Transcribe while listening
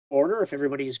order, if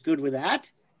everybody is good with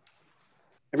that.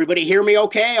 Everybody hear me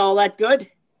okay? All that good?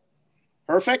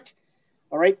 Perfect.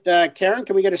 All right, Karen,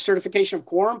 can we get a certification of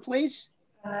quorum, please?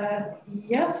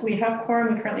 Yes, we have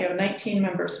quorum. We currently have 19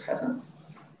 members present.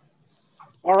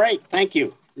 All right, thank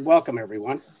you. Welcome,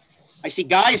 everyone. I see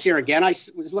Guy's here again. I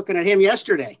was looking at him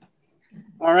yesterday.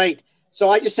 All right, so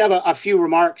I just have a few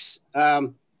remarks.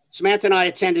 Samantha and I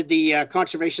attended the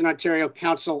Conservation Ontario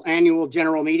Council Annual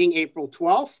General Meeting, April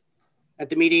 12th. At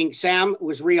the meeting, Sam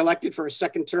was re-elected for a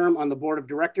second term on the board of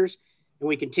directors, and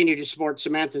we continue to support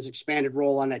Samantha's expanded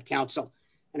role on that council.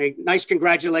 And a nice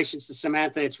congratulations to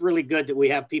Samantha. It's really good that we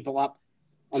have people up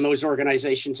on those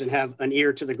organizations and have an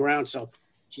ear to the ground. So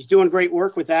she's doing great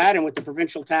work with that and with the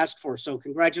provincial task force. So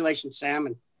congratulations, Sam,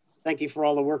 and thank you for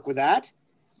all the work with that.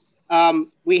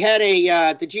 We had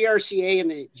the GRCA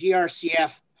and the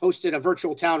GRCF hosted a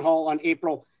virtual town hall on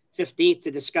April 15th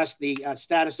to discuss the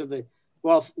status of the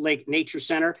Guelph Lake Nature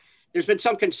Center. There's been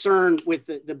some concern with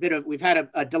we've had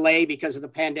a delay because of the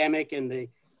pandemic, and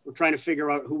we're trying to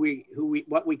figure out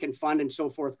what we can fund and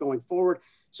so forth going forward.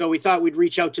 So we thought we'd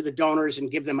reach out to the donors and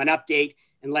give them an update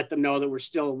and let them know that we're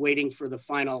still waiting for the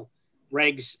final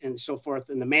regs and so forth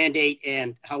and the mandate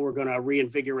and how we're going to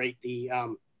reinvigorate the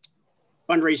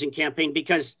fundraising campaign,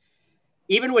 because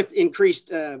even with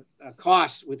increased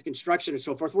costs with construction and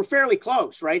so forth, we're fairly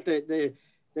close, right? The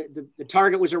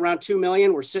target was around 2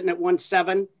 million. We're sitting at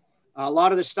 1.7. A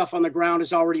lot of the stuff on the ground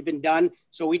has already been done.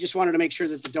 So we just wanted to make sure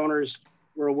that the donors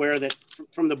were aware that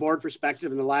from the board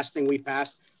perspective, and the last thing we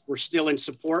passed, we're still in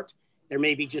support. There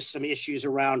may be just some issues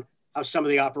around how some of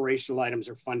the operational items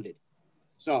are funded.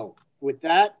 So with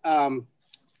that,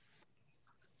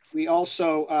 we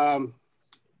also,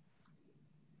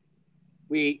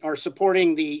 we are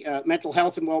supporting the mental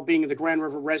health and well-being of the Grand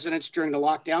River residents during the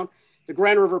lockdown. The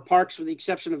Grand River Parks, with the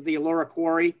exception of the Elora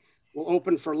Quarry, will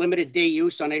open for limited day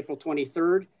use on April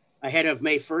 23rd, ahead of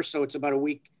May 1st, so it's about a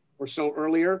week or so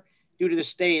earlier. Due to the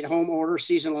stay-at-home order,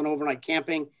 seasonal and overnight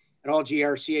camping at all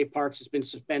GRCA parks has been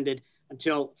suspended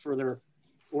until further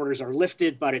orders are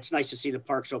lifted, but it's nice to see the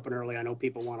parks open early. I know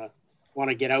people want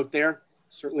to get out there.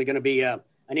 Certainly going to be an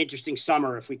interesting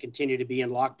summer if we continue to be in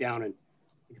lockdown and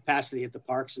capacity at the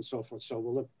parks and so forth. So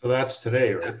we'll look. So that's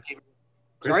today, right?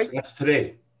 Chris, sorry? That's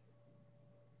today.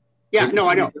 Yeah, no,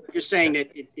 I know. I'm just saying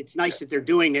that it's nice that they're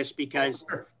doing this because,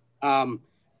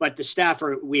 but the staff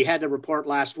we had the report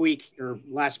last week or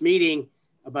last meeting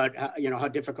about, how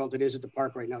difficult it is at the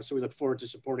park right now. So we look forward to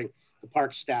supporting the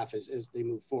park staff as they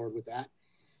move forward with that.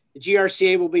 The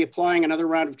GRCA will be applying another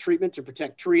round of treatment to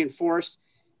protect tree and forest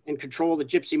and control the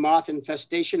gypsy moth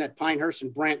infestation at Pinehurst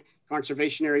and Brant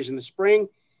conservation areas in the spring.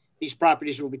 These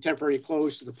properties will be temporarily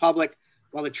closed to the public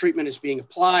while the treatment is being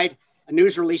applied. A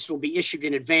news release will be issued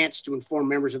in advance to inform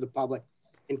members of the public,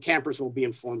 and campers will be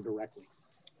informed directly.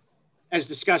 As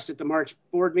discussed at the March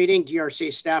board meeting,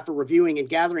 GRCA staff are reviewing and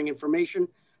gathering information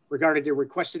regarding the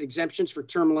requested exemptions for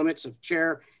term limits of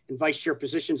chair and vice chair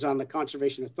positions on the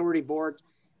Conservation Authority board.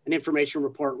 An information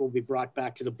report will be brought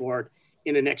back to the board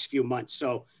in the next few months.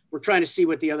 So we're trying to see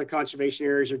what the other conservation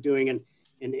areas are doing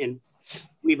and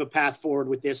weave a path forward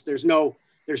with this. There's no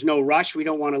rush. We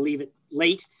don't want to leave it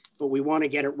late, but we want to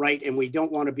get it right. And we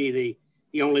don't want to be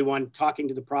the only one talking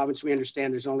to the province. We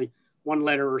understand there's only one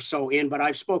letter or so in, but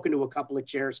I've spoken to a couple of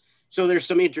chairs. So there's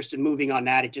some interest in moving on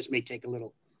that. It just may take a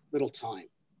little time.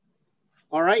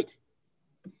 All right.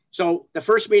 So the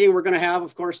first meeting we're going to have,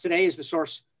 of course, today is the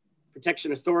Source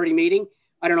Protection Authority meeting.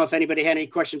 I don't know if anybody had any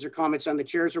questions or comments on the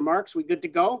chair's remarks. We good to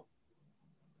go?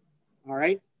 All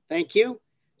right. Thank you.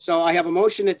 So I have a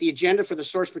motion that the agenda for the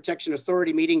Source Protection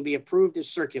Authority meeting be approved as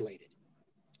circulated.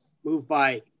 Moved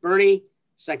by Bernie,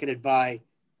 seconded by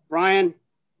Brian.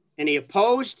 Any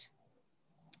opposed?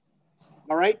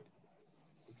 All right.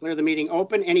 Declare the meeting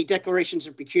open. Any declarations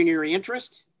of pecuniary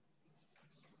interest?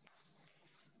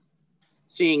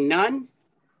 Seeing none.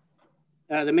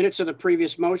 The minutes of the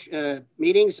previous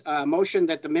meetings, motion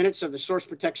that the minutes of the Source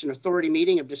Protection Authority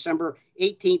meeting of December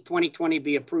 18th, 2020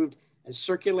 be approved as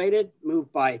circulated.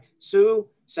 Moved by Sue,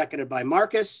 seconded by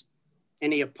Marcus.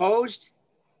 Any opposed?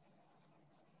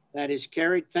 That is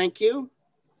carried. Thank you.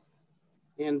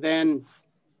 And then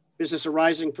business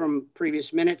arising from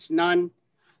previous minutes, none.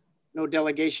 No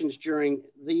delegations during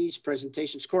these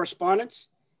presentations. Correspondence.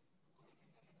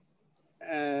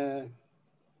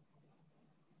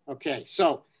 Okay,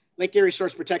 so Lake Erie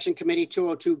Source Protection Committee,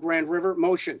 202 Grand River,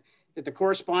 motion that the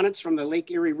correspondence from the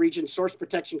Lake Erie Region Source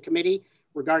Protection Committee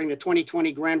regarding the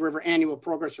 2020 Grand River Annual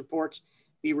Progress Reports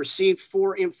be received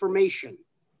for information.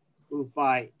 Moved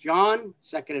by John,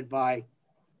 seconded by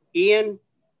Ian.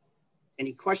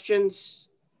 Any questions?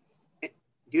 Do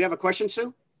you have a question,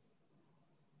 Sue?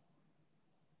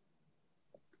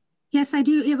 Yes, I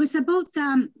do. It was about,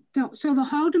 so the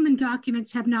Haldeman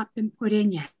documents have not been put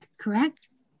in yet, correct?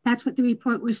 That's what the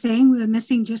report was saying. We were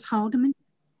missing just Haldeman.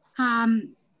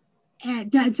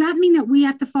 Does that mean that we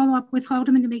have to follow up with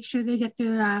Haldeman to make sure they get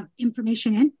their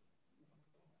information in?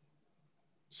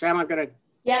 Sam, I'm going to.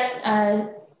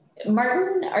 Yes.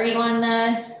 Martin, are you on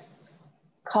the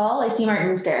call? I see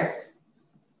Martin's there.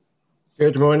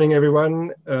 Good morning,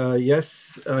 everyone.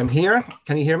 Yes, I'm here.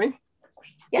 Can you hear me?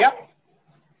 Yep.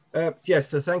 Yes,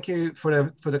 so thank you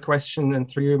for the question, and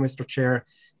through you, Mr. Chair.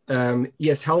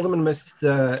 Yes, Haldeman missed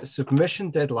the submission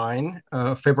deadline,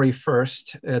 February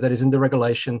 1st, that is in the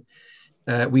regulation.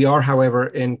 We are, however,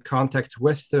 in contact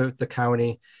with the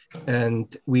county,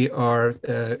 and we are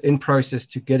in process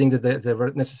to getting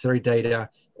the necessary data,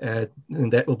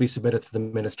 and that will be submitted to the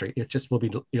ministry.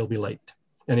 It'll be late,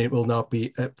 and it will not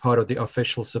be a part of the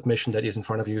official submission that is in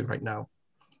front of you right now.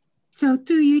 So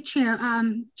through you, Chair,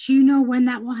 do you know when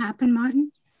that will happen, Martin?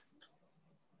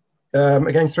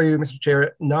 Again, through you, Mr.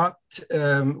 Chair,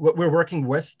 we're working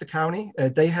with the county.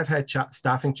 They have had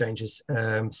staffing changes.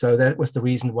 So that was the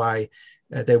reason why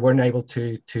they weren't able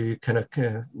to kind of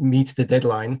meet the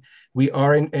deadline. We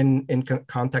are in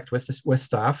contact with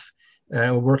staff.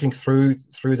 We're working through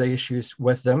the issues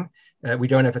with them. We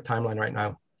don't have a timeline right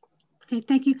now. Okay,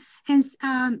 thank you. Hence,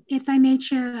 if I may,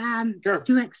 Chair, sure.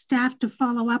 Direct staff to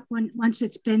follow up once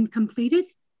it's been completed.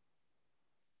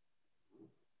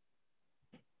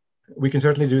 We can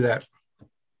certainly do that.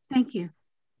 Thank you.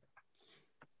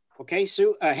 Okay,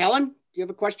 Sue. Helen, do you have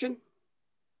a question?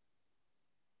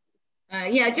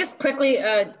 Yeah, just quickly,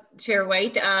 Chair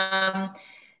White. I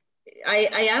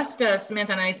asked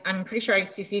Samantha, and I'm pretty sure I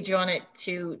CC'd you on it,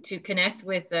 to connect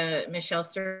with Michelle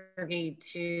Sturgey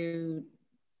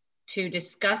to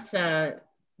discuss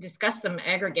some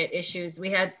aggregate issues. We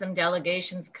had some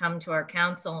delegations come to our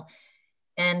council,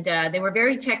 and they were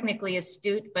very technically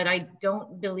astute, but I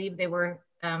don't believe they were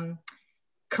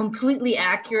completely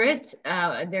accurate.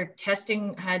 Their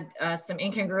testing had some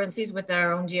incongruencies with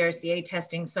our own GRCA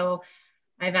testing. So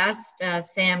I've asked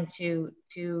Sam to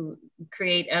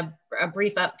create a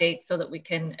brief update so that we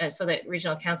can, so that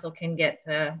Regional Council can get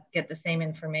the same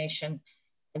information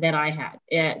that I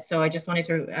had. So I just wanted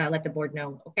to let the board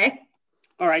know. Okay.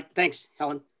 All right. Thanks,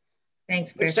 Helen.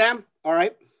 Thanks, Chris. Sam. All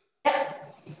right.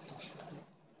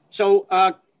 So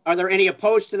are there any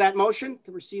opposed to that motion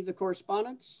to receive the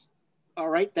correspondence? All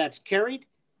right. That's carried.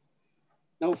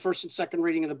 No first and second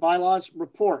reading of the bylaws.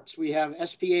 Reports. We have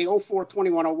SPA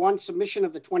 04-2101, submission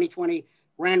of the 2020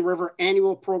 Grand River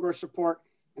Annual Progress Report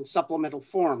and supplemental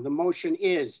form. The motion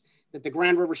is that the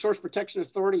Grand River Source Protection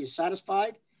Authority is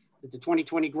satisfied that the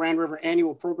 2020 Grand River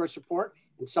Annual Progress Report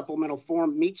and supplemental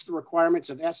form meets the requirements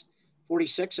of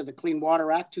S46 of the Clean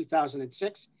Water Act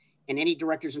 2006 and any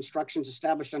director's instructions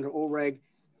established under OREG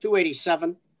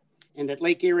 287, and that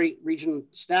Lake Erie Region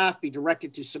staff be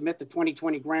directed to submit the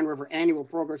 2020 Grand River Annual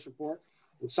Progress Report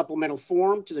and supplemental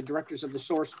form to the directors of the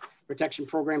Source Protection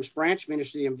Programs Branch,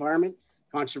 Ministry of the Environment,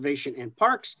 Conservation and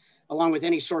Parks, along with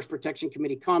any Source Protection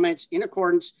Committee comments in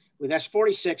accordance with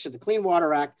S46 of the Clean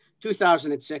Water Act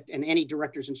 2006 and any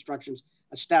director's instructions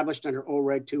established under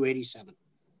OREG 287.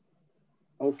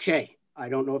 Okay, I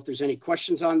don't know if there's any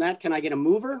questions on that. Can I get a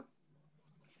mover?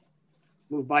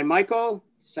 Moved by Michael,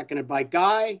 seconded by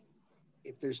Guy.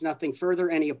 If there's nothing further,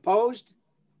 any opposed?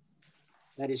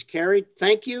 That is carried.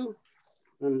 Thank you.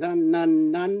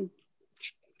 None.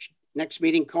 Next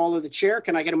meeting call of the chair.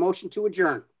 Can I get a motion to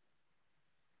adjourn?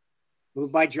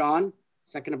 Moved by John,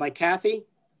 seconded by Kathy.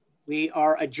 We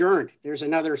are adjourned. There's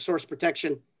another source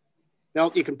protection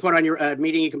belt you can put on your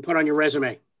meeting. You can put on your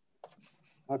resume.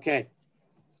 Okay.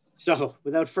 So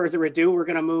without further ado, we're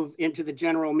going to move into the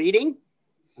general meeting.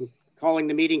 I'm calling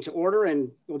the meeting to order,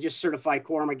 and we'll just certify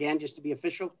quorum again, just to be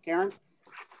official. Karen?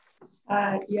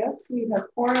 Yes, we have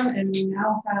quorum, and we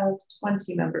now have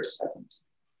 20 members present.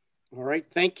 All right,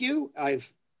 thank you.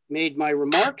 I've made my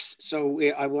remarks. So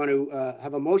I want to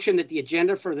have a motion that the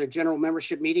agenda for the general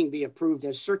membership meeting be approved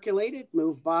as circulated.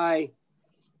 Moved by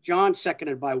John,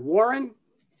 seconded by Warren.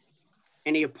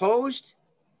 Any opposed?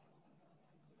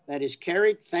 That is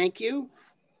carried. Thank you.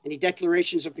 Any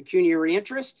declarations of pecuniary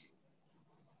interest?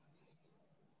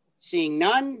 Seeing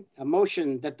none, a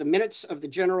motion that the minutes of the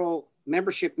general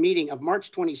membership meeting of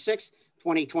March 26,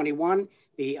 2021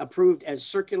 be approved as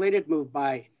circulated. Moved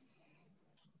by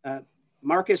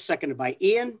Marcus, seconded by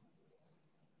Ian.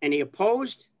 Any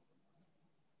opposed?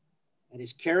 That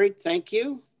is carried. Thank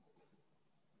you.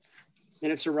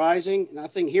 Minutes are rising.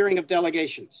 Nothing. Hearing of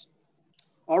delegations.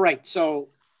 All right. So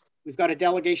we've got a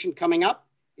delegation coming up.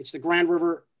 It's the Grand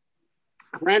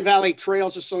Valley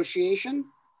Trails Association.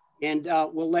 And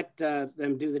we'll let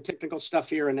them do the technical stuff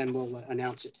here and then we'll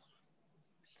announce it.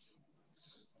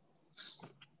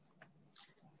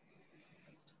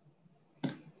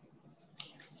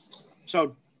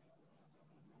 So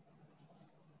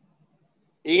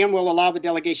Ian will allow the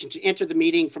delegation to enter the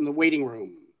meeting from the waiting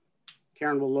room.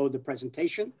 Karen will load the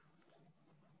presentation.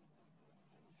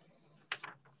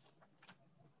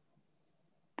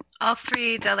 All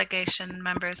 3 delegation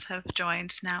members have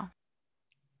joined now.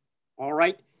 All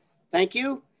right, thank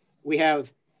you. We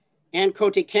have Ann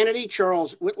Cote Kennedy,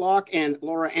 Charles Whitlock, and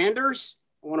Laura Anders.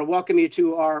 I want to welcome you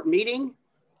to our meeting.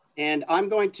 And I'm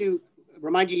going to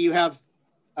remind you, you have,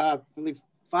 I believe,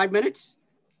 5 minutes?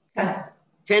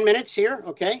 10 minutes here,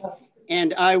 okay.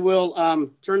 And I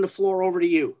will turn the floor over to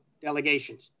you,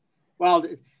 delegations. Well,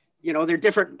 you know, there are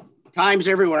different times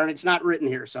everywhere and it's not written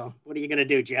here. So what are you gonna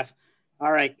do, Jeff?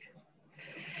 All right.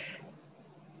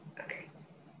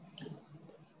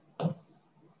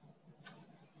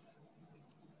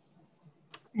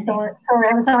 Sorry,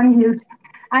 I was on mute.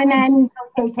 I'm Ann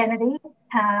Cote Kennedy.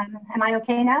 Am I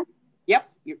okay now? Yep.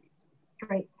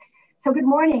 Great. So good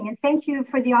morning, and thank you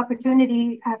for the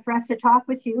opportunity for us to talk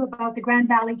with you about the Grand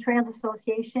Valley Trails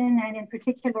Association, and in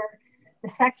particular, the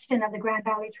section of the Grand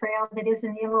Valley Trail that is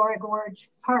in the Elora Gorge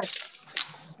Park.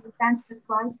 Can you advance the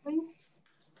slide, please?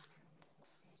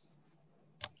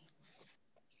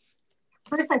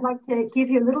 First, I'd like to give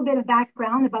you a little bit of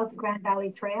background about the Grand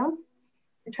Valley Trail.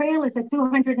 The trail is a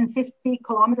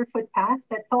 250-kilometer footpath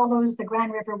that follows the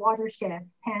Grand River watershed,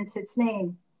 hence its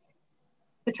name.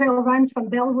 The trail runs from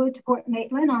Bellwood to Port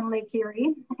Maitland on Lake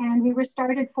Erie, and we were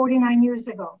started 49 years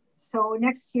ago. So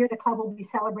next year, the club will be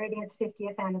celebrating its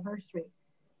 50th anniversary.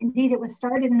 Indeed, it was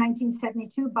started in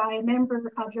 1972 by a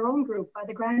member of your own group, by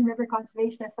the Grand River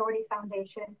Conservation Authority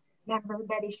Foundation member,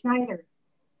 Betty Schneider.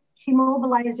 She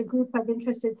mobilized a group of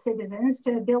interested citizens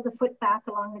to build a footpath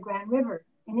along the Grand River.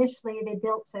 Initially, they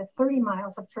built 30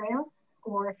 miles of trail,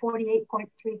 or 48.3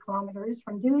 kilometers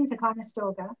from Dune to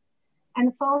Conestoga. And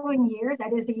the following year,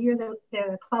 that is the year that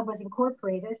the club was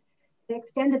incorporated, they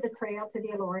extended the trail to the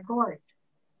Elora Gorge.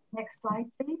 Next slide,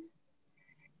 please.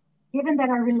 Given that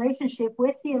our relationship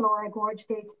with the Elora Gorge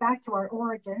dates back to our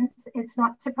origins, it's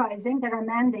not surprising that our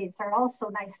mandates are also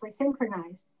nicely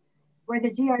synchronized. Where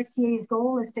the GRCA's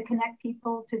goal is to connect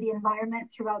people to the environment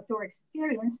through outdoor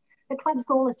experience, the club's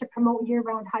goal is to promote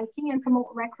year-round hiking and promote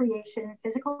recreation,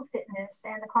 physical fitness,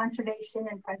 and the conservation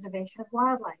and preservation of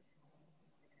wildlife.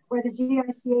 Where the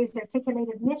GRCA's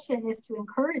articulated mission is to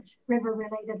encourage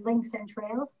river-related links and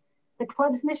trails, the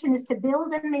club's mission is to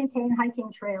build and maintain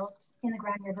hiking trails in the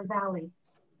Grand River Valley.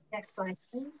 Next slide,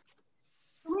 please.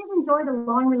 We've enjoyed a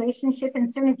long relationship and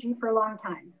synergy for a long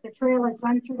time. The trail has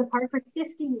run through the park for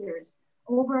 50 years.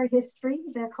 Over our history,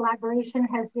 the collaboration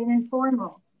has been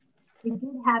informal. We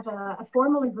did have a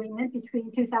formal agreement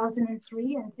between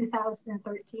 2003 and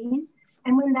 2013.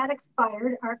 And when that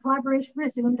expired, our collaboration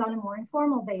resumed on a more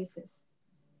informal basis.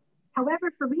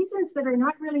 However, for reasons that are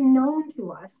not really known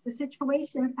to us, the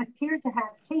situation appeared to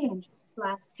have changed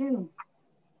last June.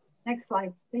 Next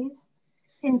slide, please.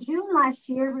 In June last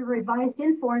year, we were advised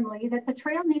informally that the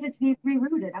trail needed to be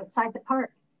rerouted outside the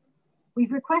park.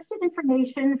 We've requested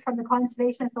information from the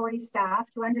Conservation Authority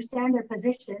staff to understand their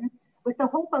position with the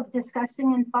hope of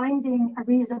discussing and finding a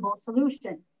reasonable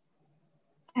solution.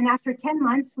 And after 10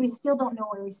 months, we still don't know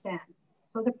where we stand.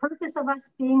 So the purpose of us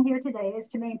being here today is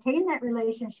to maintain that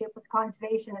relationship with the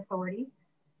Conservation Authority,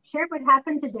 share what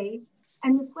happened to date,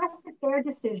 and request a fair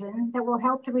decision that will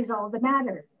help to resolve the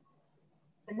matter.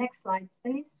 So next slide,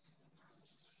 please.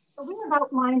 So we have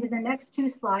outlined in the next 2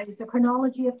 slides the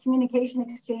chronology of communication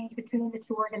exchange between the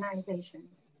 2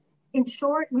 organizations. In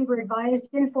short, we were advised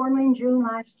informally in June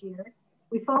last year.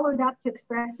 We followed up to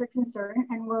express our concern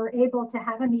and were able to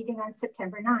have a meeting on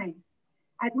September 9,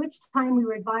 at which time we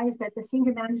were advised that the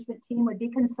senior management team would be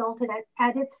consulted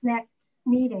at its next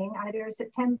meeting, either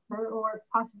September or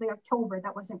possibly October.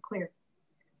 That wasn't clear.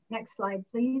 Next slide,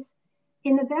 please.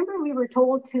 In November, we were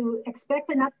told to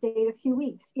expect an update in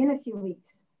a few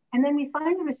weeks. And then we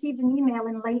finally received an email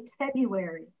in late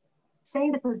February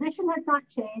saying the position had not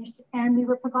changed, and we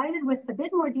were provided with a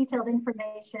bit more detailed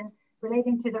information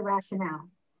relating to the rationale.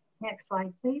 Next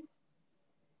slide, please.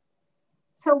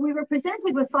 So we were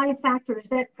presented with 5 factors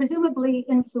that presumably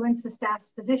influence the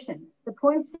staff's position. The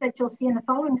points that you'll see in the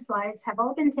following slides have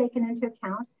all been taken into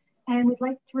account, and we'd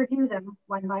like to review them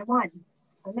one by one.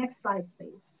 So next slide,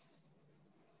 please.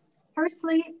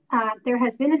 Firstly, there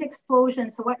has been an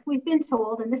explosion. So what we've been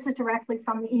told, and this is directly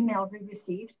from the email we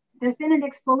received, there's been an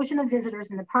explosion of visitors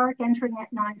in the park entering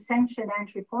at non-sanctioned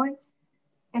entry points,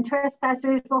 and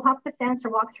trespassers will hop the fence or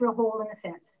walk through a hole in the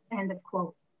fence, end of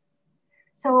quote.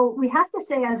 So we have to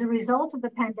say, as a result of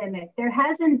the pandemic, there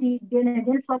has indeed been an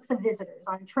influx of visitors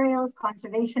on trails,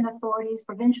 conservation authorities,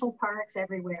 provincial parks,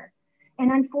 everywhere.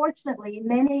 And unfortunately,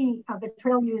 many of the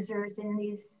trail users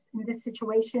in this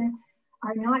situation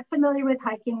are not familiar with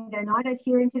hiking. They're not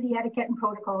adhering to the etiquette and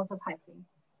protocols of hiking.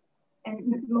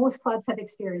 And most clubs have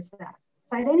experienced that.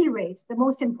 So at any rate, the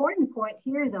most important point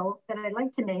here, though, that I'd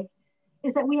like to make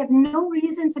is that we have no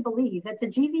reason to believe that the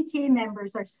GVTA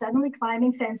members are suddenly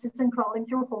climbing fences and crawling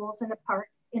through holes in the park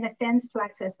in a fence to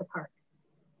access the park.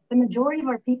 The majority of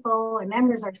our people and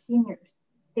members are seniors.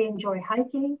 They enjoy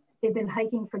hiking. They've been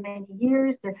hiking for many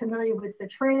years. They're familiar with the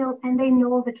trail and they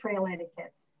know the trail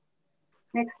etiquettes.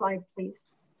 Next slide, please.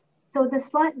 So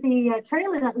the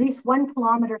trail is at least 1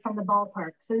 kilometer from the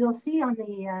ballpark. So you'll see on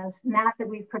the map that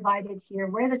we've provided here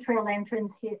where the trail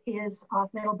entrance is off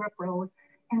Middlebrook Road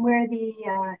and where the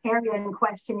area in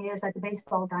question is at the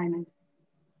baseball diamond.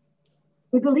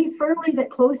 We believe firmly that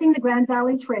closing the Grand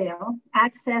Valley Trail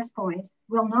access point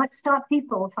will not stop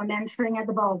people from entering at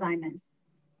the ball diamond.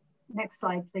 Next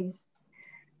slide, please.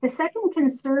 The second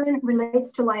concern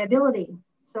relates to liability.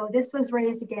 So this was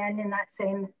raised again in that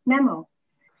same memo.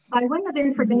 By way of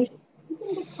information,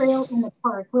 keeping the trail in the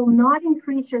park will not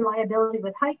increase your liability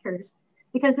with hikers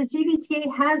because the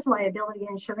GVTA has liability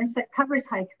insurance that covers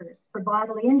hikers for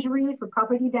bodily injury, for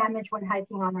property damage when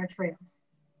hiking on our trails.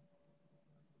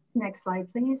 Next slide,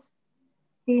 please.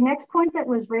 The next point that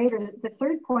was raised, or the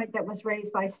third point that was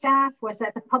raised by staff, was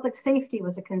that the public safety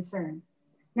was a concern.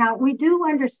 Now, we do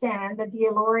understand that the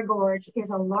Elora Gorge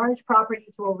is a large property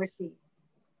to oversee.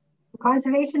 The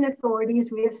conservation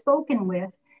authorities we have spoken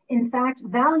with, in fact,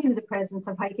 value the presence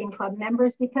of hiking club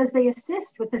members because they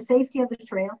assist with the safety of the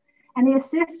trail and they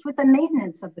assist with the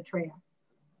maintenance of the trail.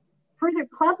 Further,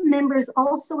 club members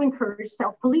also encourage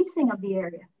self-policing of the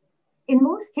area. In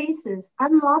most cases,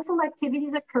 unlawful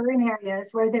activities occur in areas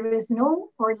where there is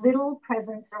no or little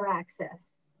presence or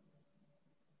access.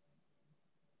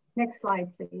 Next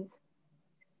slide, please.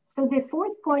 So the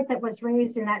fourth point that was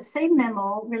raised in that same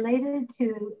memo related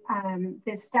to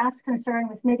the staff's concern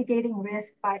with mitigating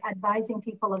risk by advising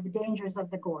people of the dangers of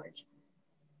the gorge.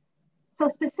 So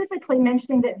specifically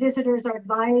mentioning that visitors are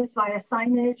advised via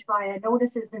signage, via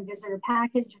notices and visitor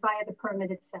package, via the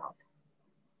permit itself.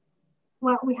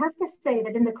 Well, we have to say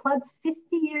that in the club's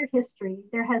 50-year history,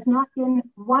 there has not been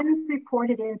one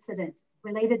reported incident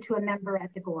related to a member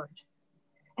at the gorge.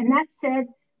 And that said,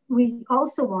 we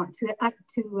also want to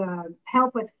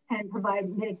help with and provide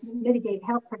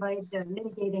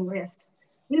mitigating risks.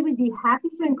 We would be happy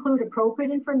to include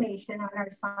appropriate information on our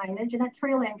signage and at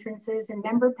trail entrances and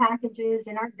member packages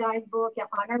in our guidebook,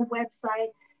 on our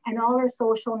website, and all our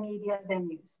social media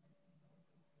venues.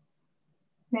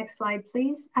 Next slide,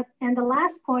 please. And the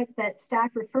last point that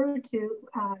staff referred to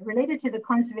related to the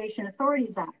Conservation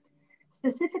Authorities Act,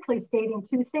 specifically stating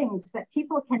two things: that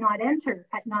people cannot enter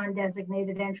at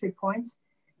non-designated entry points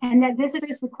and that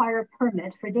visitors require a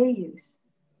permit for day use.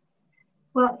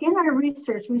 Well, in our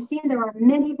research, we've seen there are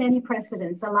many, many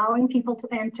precedents allowing people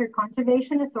to enter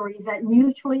conservation authorities at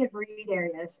mutually agreed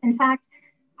areas. In fact,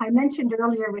 I mentioned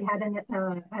earlier we had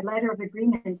a letter of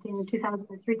agreement in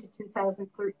 2003 to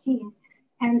 2013,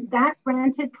 and that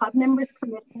granted club members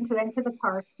permission to enter the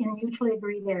park in mutually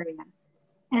agreed area.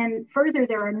 And further,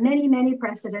 there are many, many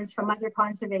precedents from other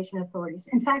conservation authorities.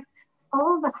 In fact,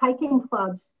 all the hiking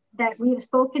clubs that we have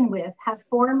spoken with have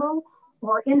formal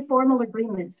or informal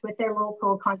agreements with their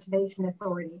local conservation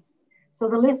authority. So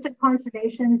the list of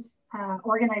conservation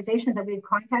organizations that we've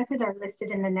contacted are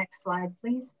listed in the next slide,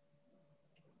 please.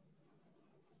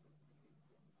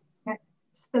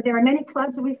 So there are many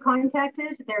clubs that we've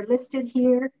contacted. They're listed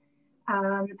here.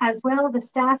 As well, the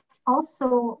staff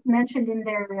also mentioned in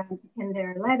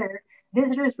their letter,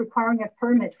 visitors requiring a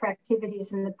permit for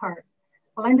activities in the park.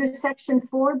 Well, under section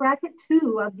 4, bracket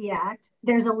 2 of the Act,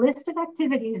 there's a list of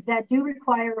activities that do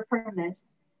require a permit.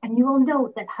 And you will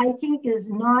note that hiking is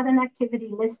not an activity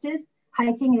listed.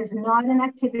 Hiking is not an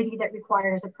activity that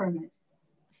requires a permit.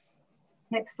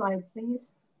 Next slide,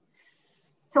 please.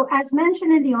 So as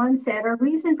mentioned in the onset, our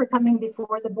reason for coming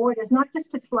before the board is not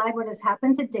just to flag what has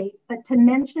happened to date, but to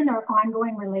mention our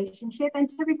ongoing relationship and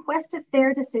to request a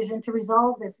fair decision to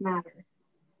resolve this matter.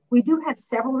 We do have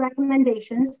several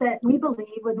recommendations that we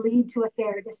believe would lead to a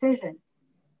fair decision.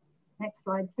 Next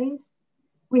slide, please.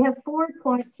 We have 4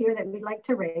 points here that we'd like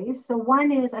to raise. So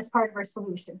one is as part of our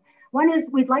solution. One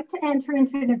is we'd like to enter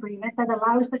into an agreement that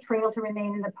allows the trail to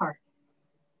remain in the park.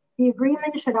 The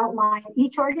agreement should outline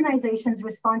each organization's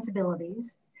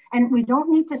responsibilities, and we don't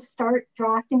need to start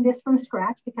drafting this from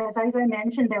scratch because, as I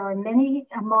mentioned, there are many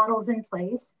models in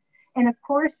place, And of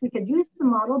course, we could use the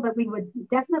model, but we would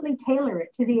definitely tailor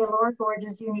it to the Elora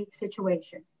Gorge's unique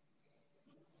situation.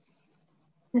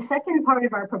 The second part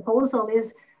of our proposal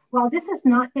is, while this has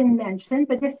not been mentioned,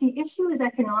 but if the issue is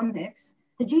economics,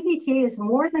 the GVTA is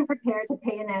more than prepared to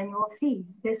pay an annual fee.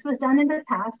 This was done in the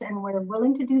past, and we're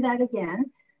willing to do that again.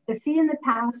 The fee in the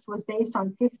past was based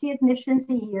on 50 admissions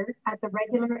a year at the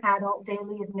regular adult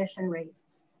daily admission rate.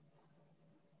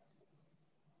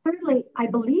 Thirdly, I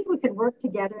believe we could work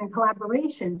together in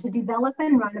collaboration to develop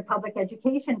and run a public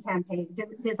education campaign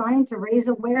designed to raise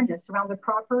awareness around the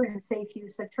proper and safe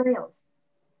use of trails.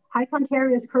 Hike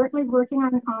Ontario is currently working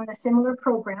on a similar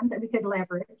program that we could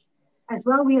leverage. As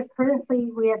well, we have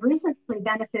recently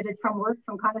benefited from work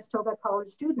from Conestoga College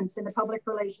students in the public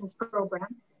relations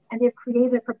program, and they've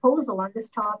created a proposal on this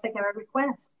topic at our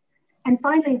request. And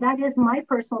finally, that is my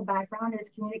personal background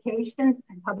is communication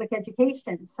and public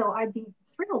education. So I'd be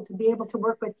thrilled to be able to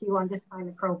work with you on this kind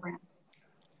of program.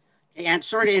 Hey, Ann,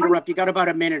 sorry to interrupt. You got about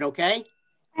a minute, okay?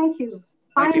 Thank you.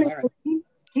 Thank Finally, you.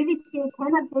 GVTA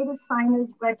can update its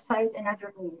signage, website, and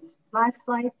other means. Last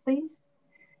slide, please.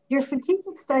 Your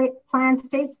strategic plan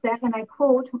states that, and I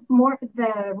quote,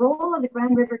 the role of the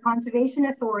Grand River Conservation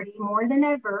Authority more than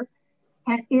ever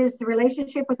is the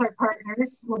relationship with our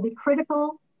partners will be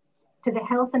critical to the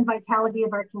health and vitality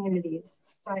of our communities.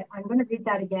 So I'm going to read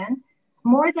that again.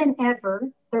 More than ever,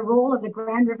 the role of the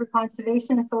Grand River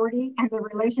Conservation Authority and the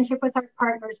relationship with our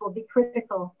partners will be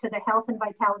critical to the health and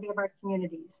vitality of our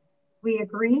communities. We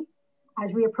agree.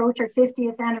 As we approach our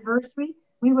 50th anniversary,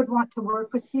 we would want to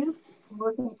work with you,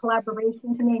 work in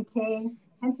collaboration to maintain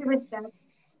and to respect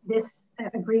this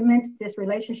agreement, this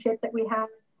relationship that we have.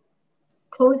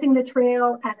 Closing the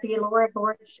trail at the Elora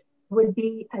Gorge would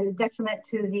be a detriment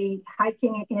to the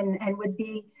hiking and would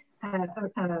be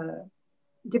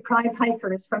deprive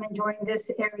hikers from enjoying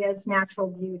this area's natural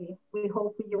beauty. We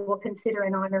hope you will consider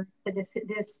and honor this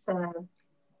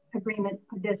agreement,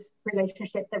 this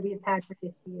relationship that we've had for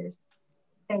 50 years.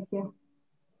 Thank you.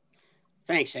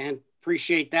 Thanks, Ann.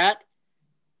 Appreciate that.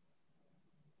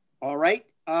 All right.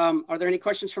 Are there any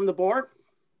questions from the board?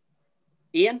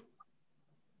 Ian?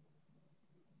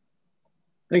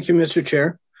 Thank you, Mr.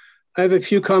 Chair. I have a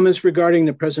few comments regarding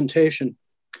the presentation.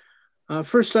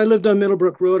 First, I lived on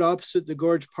Middlebrook Road opposite the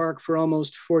Gorge Park for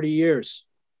almost 40 years.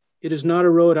 It is not a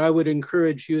road I would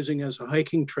encourage using as a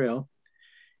hiking trail,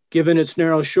 given its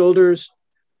narrow shoulders,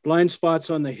 blind spots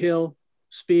on the hill,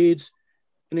 speeds,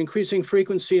 and increasing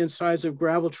frequency and size of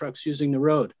gravel trucks using the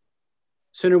road.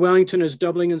 Center Wellington is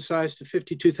doubling in size to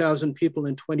 52,000 people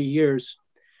in 20 years,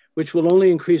 which will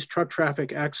only increase truck traffic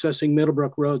accessing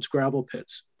Middlebrook Road's gravel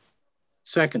pits.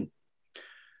 Second,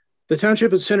 the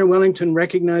Township of Center Wellington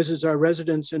recognizes our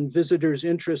residents' and visitors'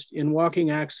 interest in walking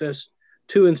access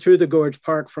to and through the Gorge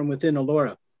Park from within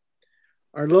Elora.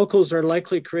 Our locals are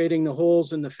likely creating the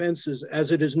holes in the fences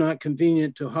as it is not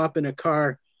convenient to hop in a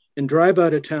car and drive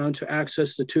out of town to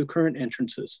access the two current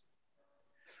entrances.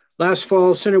 Last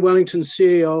fall, Center Wellington's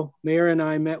CAO, Mayor, and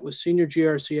I met with senior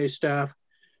GRCA staff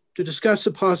to discuss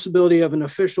the possibility of an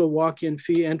official walk-in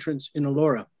fee entrance in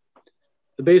Elora.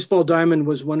 The baseball diamond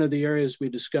was one of the areas we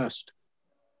discussed.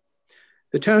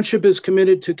 The township is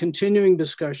committed to continuing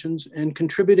discussions and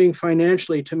contributing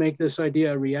financially to make this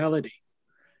idea a reality,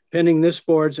 pending this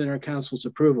board's and our council's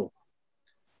approval.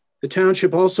 The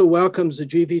township also welcomes the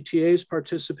GVTA's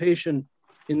participation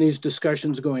in these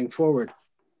discussions going forward.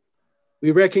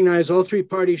 We recognize all three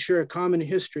parties share a common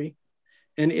history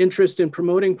and interest in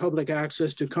promoting public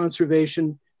access to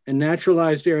conservation and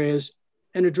naturalized areas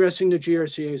and addressing the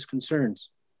GRCA's concerns.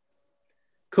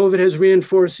 COVID has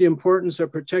reinforced the importance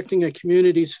of protecting a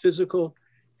community's physical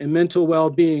and mental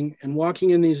well-being, and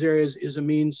walking in these areas is a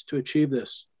means to achieve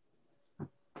this.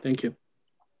 Thank you.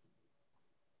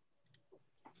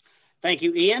 Thank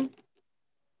you, Ian.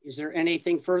 Is there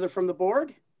anything further from the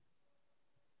board?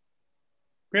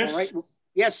 Chris? All right.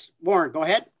 Yes, Warren, go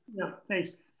ahead. Yeah,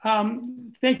 thanks.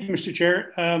 Thank you, Mr.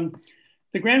 Chair.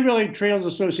 The Grand Valley Trails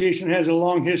Association has a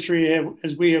long history,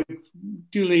 as we have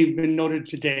duly been noted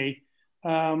today.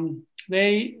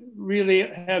 They really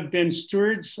have been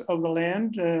stewards of the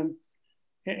land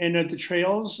and of the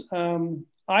trails.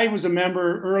 I was a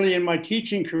member early in my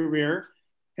teaching career,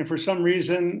 and for some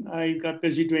reason I got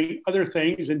busy doing other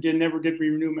things and never did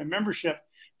renew my membership.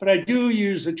 But I do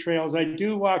use the trails. I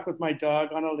do walk with my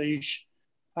dog on a leash.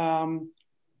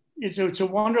 It's a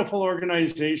wonderful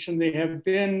organization. They have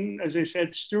been, as I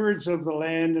said, stewards of the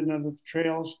land and of the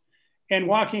trails. And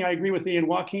walking, I agree with Ian,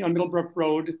 walking on Middlebrook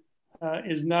Road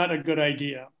is not a good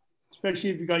idea,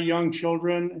 especially if you've got young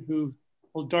children who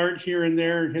will dart here and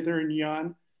there, hither and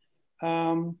yon.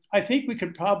 I think we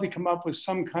could probably come up with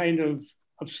some kind of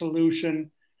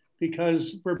solution,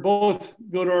 because we're both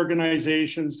good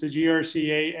organizations, the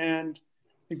GRCA and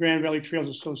the Grand Valley Trails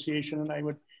Association, and I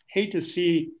would hate to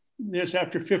see this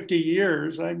after 50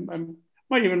 years. I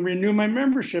might even renew my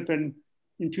membership in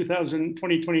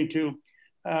 2022.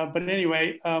 But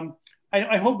anyway,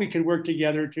 I hope we can work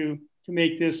together to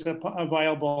make this a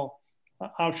viable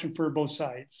option for both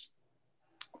sides.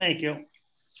 Thank you.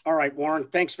 All right, Warren,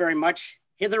 thanks very much.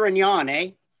 Hither and yon,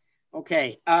 eh?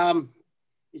 Okay.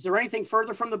 Is there anything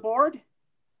further from the board?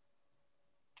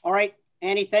 All right,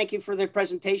 Annie, thank you for the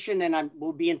presentation, and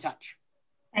we'll be in touch.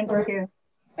 Thank you.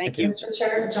 Thank you. Mr.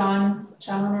 Chair, John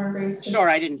or Grace.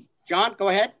 Sorry, I didn't. John, go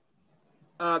ahead.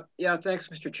 Yeah, thanks,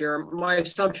 Mr. Chair. My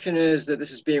assumption is that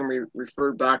this is being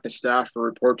referred back to staff for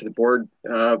report to the board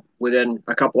within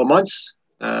a couple of months,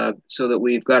 so that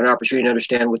we've got an opportunity to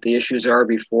understand what the issues are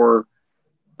before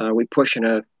we push in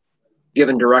a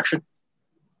given direction.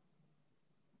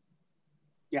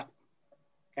 Yeah.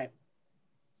 Okay.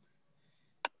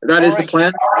 That is the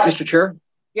plan, Mr. Chair.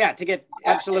 Yeah,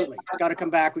 absolutely. It's got to come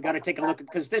back. We got to take a look at,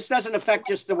 because this doesn't affect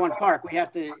just the one park. We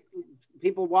have to,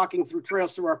 people walking through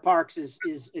trails through our parks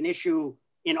is an issue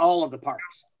in all of the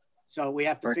parks. So we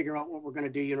have to figure out what we're going to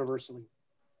do universally.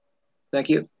 Thank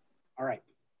you. All right.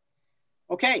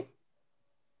 Okay.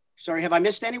 Sorry, have I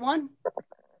missed anyone?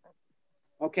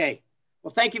 Okay.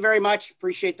 Well, thank you very much.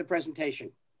 Appreciate the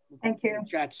presentation. Thank you. We'll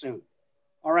chat soon.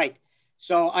 All right.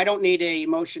 So I don't need a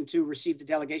motion to receive the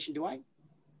delegation, do I?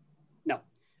 No.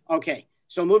 Okay.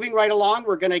 So moving right along,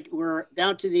 we're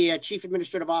down to the Chief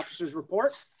Administrative Officer's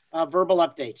report, verbal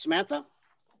update. Samantha?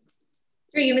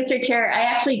 Through you, Mr. Chair, I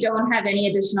actually don't have any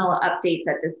additional updates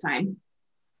at this time.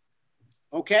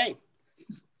 Okay.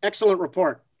 Excellent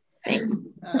report. Thanks.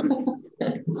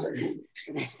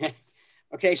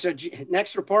 Okay, so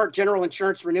next report, general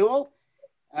insurance renewal.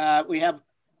 We have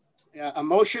a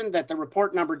motion that the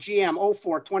report number GM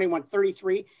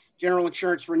 04-2133, general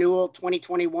insurance renewal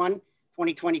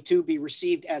 2021-2022 be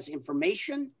received as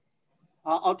information.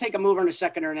 I'll take a mover and a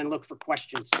seconder and then look for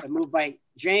questions. Moved by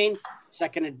Jane,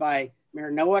 seconded by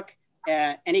Mayor Nowak.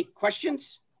 Any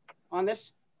questions on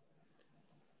this?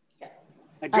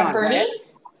 John, Bernie?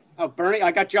 Oh, Bernie,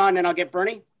 I got John, and I'll get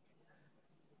Bernie.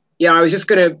 Yeah, I was just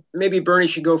gonna, maybe Bernie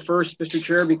should go first, Mr.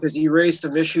 Chair, because he raised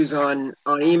some issues on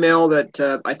email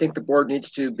that I think the board needs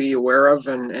to be aware of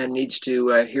and needs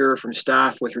to hear from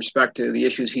staff with respect to the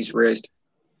issues he's raised.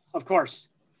 Of course.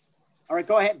 All right,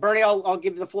 go ahead. Bernie, I'll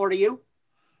give the floor to you.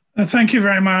 Thank you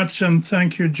very much, and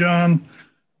thank you, John.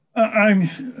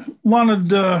 I wanted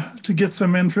to get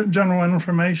some general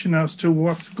information as to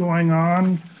what's going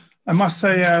on. I must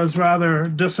say I was rather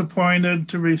disappointed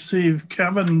to receive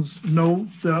Kevin's note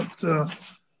that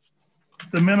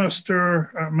the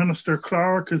Minister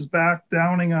Clark is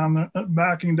backing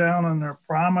down on their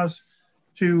promise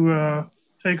to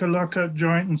take a look at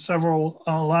joint and several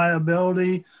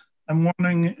liability. I'm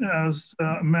wondering, as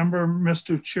a member,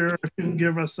 Mr. Chair, if you can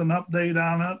give us an update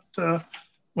on it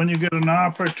when you get an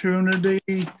opportunity.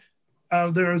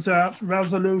 There's that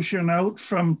resolution out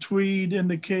from Tweed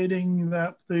indicating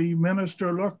that the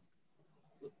minister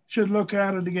should look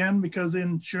at it again, because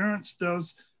insurance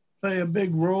does play a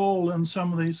big role in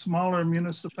some of these smaller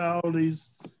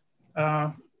municipalities'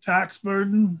 tax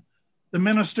burden. The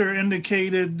minister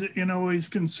indicated, he's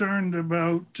concerned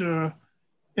about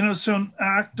innocent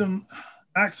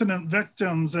accident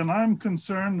victims, and I'm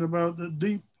concerned about the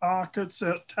deep pockets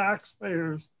that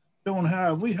taxpayers don't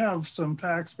have. We have some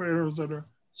taxpayers that are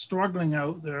struggling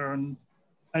out there, and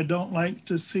I don't like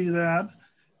to see that.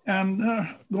 And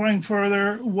going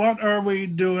further, what are we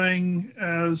doing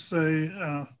as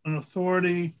an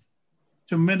authority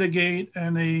to mitigate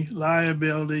any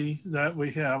liability that we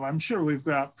have? I'm sure we've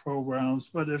got programs,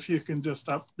 but if you can just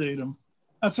update them.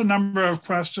 That's a number of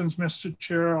questions, Mr.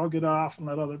 Chair. I'll get off and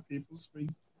let other people speak.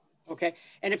 Okay,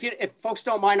 and if folks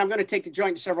don't mind, I'm going to take the joint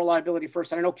and several liability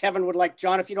first. And I know Kevin would like,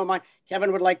 John, if you don't mind,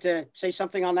 Kevin would like to say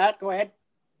something on that. Go ahead,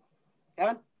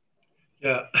 Kevin.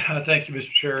 Yeah, thank you,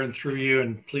 Mr. Chair, and through you,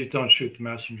 and please don't shoot the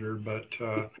messenger, but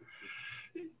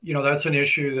that's an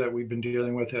issue that we've been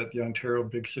dealing with at the Ontario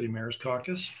Big City Mayors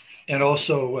Caucus, and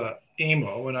also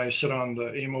AMO, and I sit on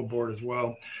the AMO board as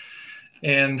well.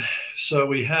 And so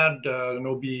we had an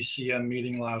OBCM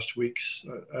meeting last week.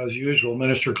 As usual,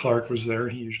 Minister Clark was there.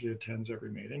 He usually attends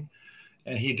every meeting.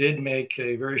 And he did make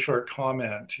a very short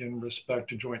comment in respect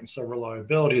to joint and several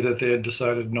liability that they had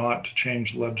decided not to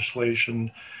change the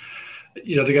legislation.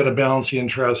 They got to balance the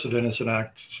interests of innocent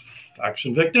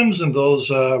accident victims and those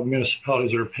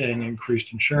municipalities that are paying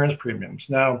increased insurance premiums.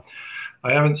 Now,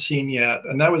 I haven't seen yet,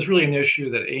 and that was really an issue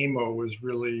that AMO was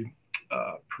really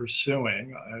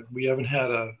pursuing. We haven't had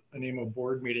an AMO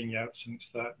board meeting yet since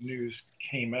that news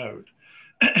came out.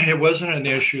 It wasn't an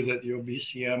issue that the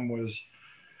OBCM was,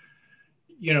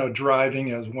 you know,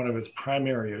 driving as one of its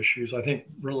primary issues. I think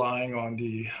relying on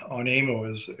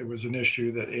AMO it was an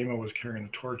issue that AMO was carrying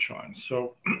the torch on.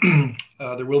 So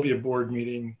there will be a board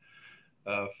meeting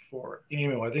for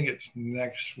AMO. I think it's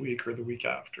next week or the week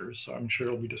after. So I'm sure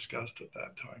it'll be discussed at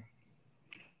that time.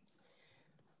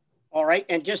 All right.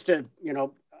 And just to, you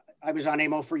know, I was on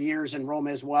AMO for years and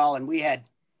Roma as well. And we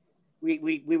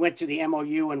went through the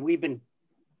MOU and we've been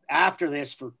after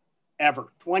this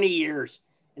forever, 20 years.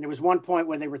 And there was one point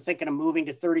where they were thinking of moving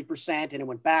to 30% and it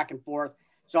went back and forth.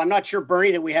 So I'm not sure,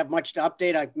 Bernie, that we have much to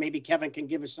update. Maybe Kevin can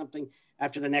give us something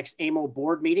after the next AMO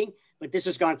board meeting, but this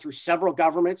has gone through several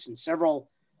governments and several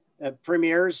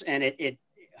premiers. And it,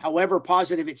 however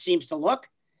positive it seems to look,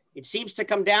 it seems to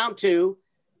come down to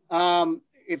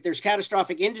if there's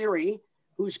catastrophic injury,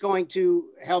 who's going to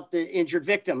help the injured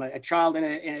victim? A child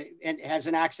and has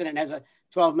an accident, has a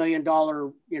 $12 million,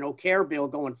 you know, care bill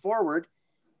going forward.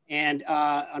 And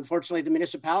unfortunately, the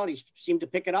municipalities seem to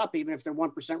pick it up, even if they're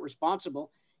 1%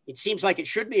 responsible. It seems like it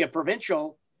should be a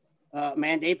provincial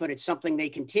mandate, but it's something they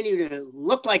continue to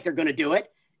look like they're going to do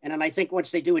it. And then I think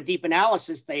once they do a deep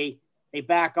analysis, they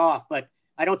back off. But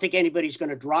I don't think anybody's going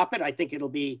to drop it. I think it'll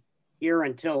be here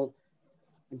until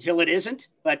it isn't.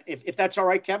 But if that's all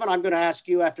right, Kevin, I'm going to ask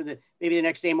you after maybe the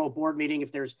next AMO board meeting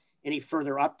if there's any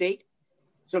further update.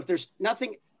 So if there's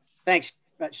nothing, thanks.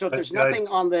 So if there's nothing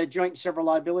on the joint and several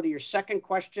liability, your second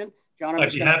question, John,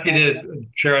 I'd be happy to,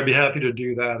 Chair, I'd be happy to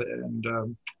do that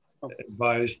and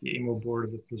advise the AMO board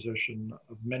of the position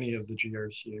of many of the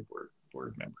GRCA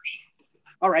board members.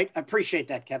 All right, I appreciate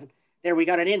that, Kevin. There, we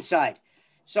got it inside.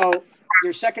 So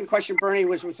your second question, Bernie,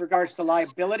 was with regards to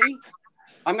liability.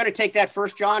 I'm going to take that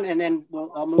first, John, and then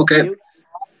I'll move to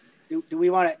you. Do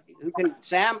we want to,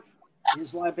 Sam,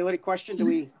 his liability question, do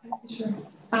we? Sure.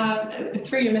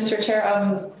 Through you, Mr. Chair,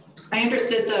 I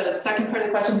understood the second part of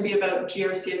the question to be about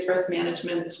GRCA's risk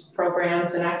management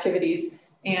programs and activities,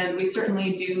 and we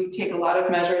certainly do take a lot of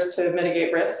measures to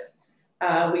mitigate risk.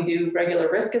 We do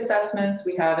regular risk assessments.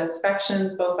 We have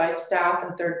inspections, both by staff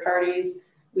and third parties.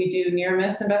 We do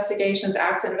near-miss investigations,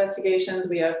 accident investigations.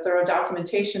 We have thorough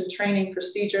documentation, training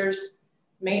procedures,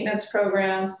 maintenance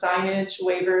programs, signage,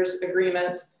 waivers,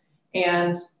 agreements,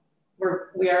 and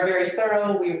we are very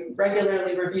thorough. We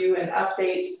regularly review and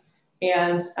update,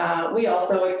 and we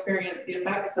also experience the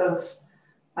effects of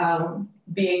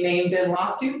being named in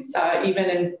lawsuits, even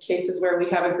in cases where we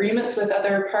have agreements with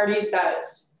other parties that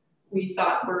we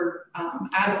thought were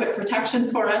adequate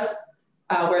protection for us,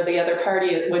 where the other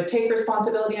party would take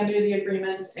responsibility under the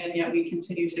agreement, and yet we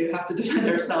continue to have to defend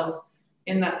ourselves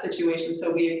in that situation.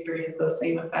 So we experience those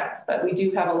same effects, but we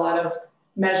do have a lot of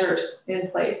measures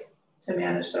in place to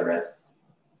manage the risks.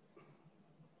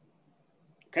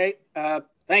 Okay,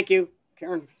 thank you,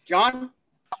 Karen. John?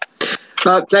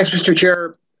 Thanks, Mr.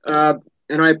 Chair.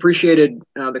 And I appreciated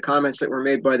the comments that were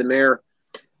made by the mayor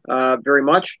very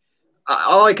much.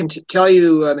 All I can tell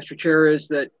you, Mr. Chair, is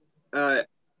that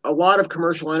a lot of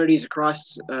commercial entities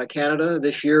across Canada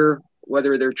this year,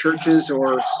 whether they're churches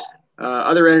or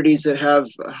other entities that have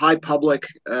high public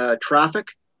traffic,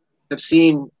 have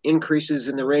seen increases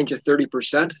in the range of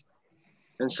 30%.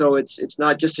 And so it's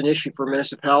not just an issue for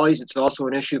municipalities, it's also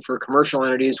an issue for commercial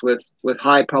entities with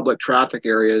high public traffic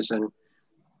areas. And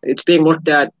it's being looked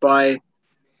at by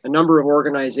a number of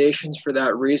organizations for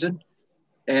that reason.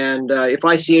 And if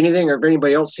I see anything or if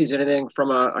anybody else sees anything from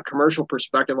a commercial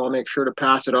perspective, I'll make sure to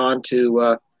pass it on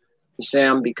to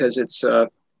Sam, because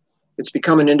it's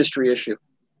become an industry issue.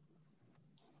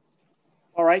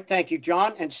 All right, thank you,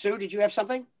 John. And Sue, did you have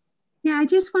something? Yeah, I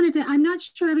just wanted to, I'm not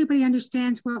sure everybody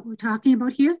understands what we're talking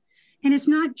about here. And it's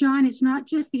not, John, it's not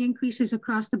just the increases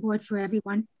across the board for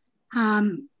everyone.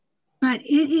 But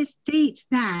it states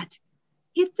that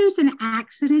if there's an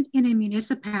accident in a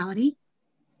municipality,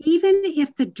 even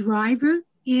if the driver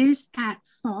is at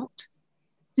fault,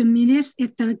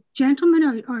 if the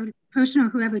gentleman or person or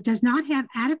whoever does not have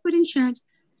adequate insurance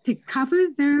to cover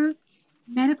their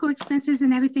medical expenses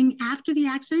and everything after the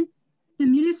accident, the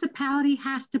municipality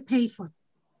has to pay for it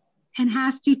and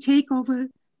has to take over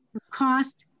the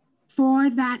cost for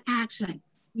that accident,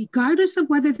 regardless of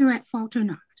whether they're at fault or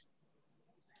not.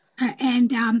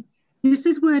 This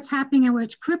is where it's happening and where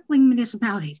it's crippling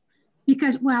municipalities.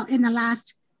 Because, well, in the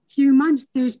last few months,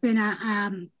 there's been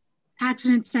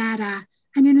accidents at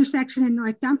an intersection in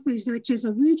North Dumfries, which is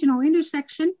a regional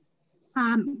intersection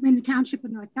in the township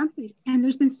of North Dumfries, and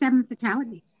there's been 7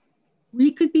 fatalities.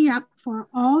 We could be up for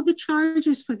all the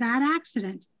charges for that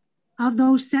accident of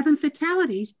those 7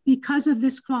 fatalities because of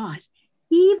this clause,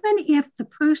 even if the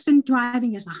person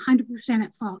driving is 100%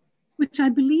 at fault, which I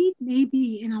believe may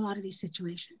be in a lot of these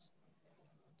situations.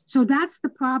 So that's the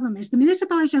problem, is the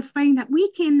municipalities are afraid that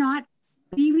we cannot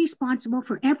be responsible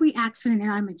for every accident in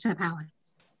our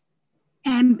municipalities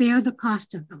and bear the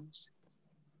cost of those.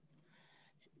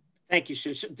 Thank you,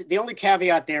 Sue. So the only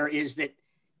caveat there is that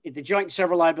the joint and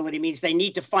several liability means they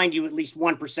need to find you at least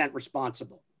 1%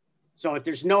 responsible. So if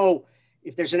there's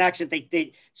an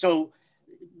accident, so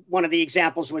one of the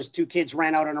examples was 2 kids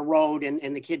ran out on a road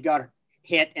and the kid got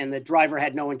hit and the driver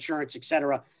had no insurance, et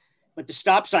cetera. But the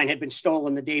stop sign had been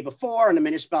stolen the day before and the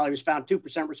municipality was found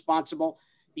 2% responsible.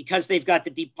 Because they've got the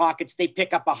deep pockets, they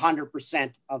pick up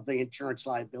 100% of the insurance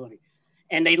liability.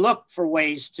 And they look for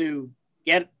ways to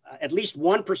get at least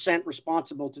 1%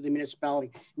 responsible to the municipality,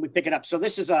 and we pick it up. So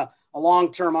this is a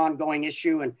long-term ongoing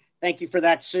issue, and thank you for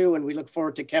that, Sue, and we look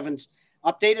forward to Kevin's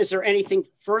update. Is there anything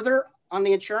further on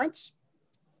the insurance?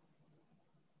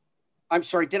 I'm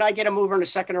sorry, did I get a mover and a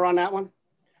seconder on that one?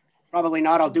 Probably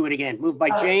not, I'll do it again. Moved by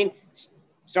Jane.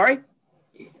 Sorry?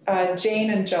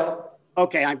 Jane and Joe.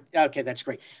 Okay, okay, that's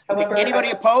great. Okay, However,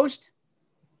 anybody opposed?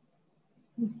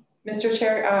 Mr.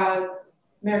 Chair,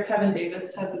 Mayor Kevin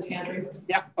Davis has his hand raised.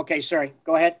 Yeah, okay, sorry,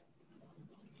 go ahead.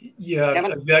 Yeah,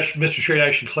 Mr. Chair,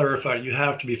 I should clarify, you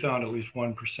have to be found at least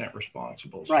 1%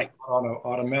 responsible. So right. It's not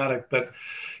automatic, but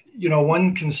you know,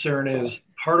 one concern is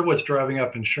part of what's driving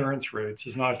up insurance rates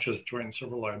is not just joint and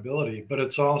several liability, but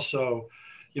it's also,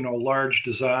 you know, large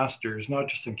disasters, not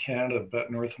just in Canada,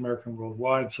 but North America and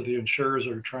worldwide. So the insurers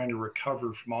are trying to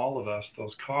recover from all of us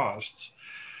those costs.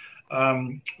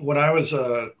 When I was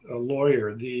a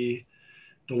lawyer, the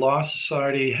Law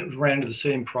Society ran into the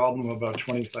same problem about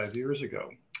 25 years ago.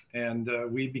 And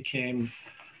we became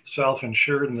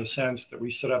self-insured in the sense that we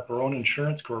set up our own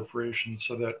insurance corporation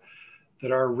so that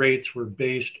our rates were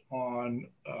based on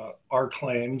our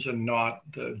claims and not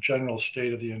the general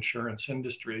state of the insurance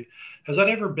industry. Has that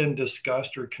ever been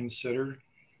discussed or considered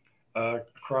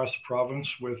across the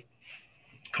province with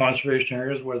conservation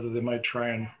areas, whether they might try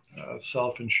and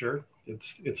self-insure?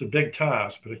 It's a big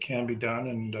task, but it can be done,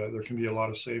 and there can be a lot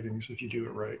of savings if you do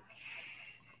it right.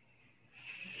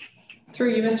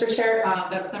 Through you, Mr. Chair,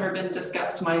 that's never been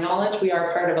discussed to my knowledge. We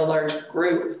are part of a large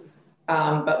group,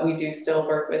 but we do still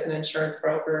work with an insurance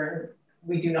broker.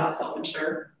 We do not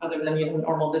self-insure other than, you know,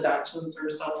 normal deductions or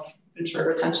self-insured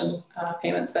retention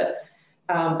payments, but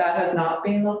that has not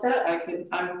been looked at.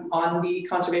 I'm on the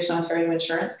Conservation Ontario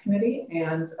Insurance Committee,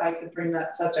 and I could bring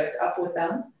that subject up with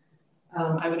them.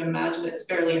 I would imagine it's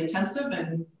fairly intensive,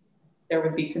 and there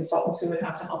would be consultants who would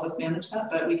have to help us manage that,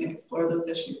 but we can explore those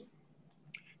issues.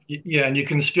 Yeah, and you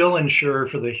can still insure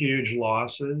for the huge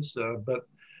losses, but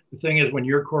the thing is, when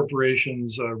your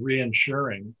corporation's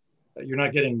reinsuring, you're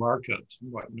not getting markups and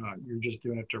whatnot. You're just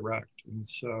doing it direct, and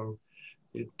so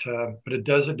but it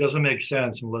doesn't make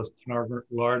sense unless it's an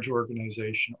large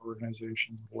organization with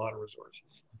a lot of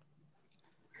resources.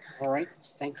 All right,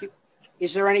 thank you.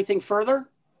 Is there anything further?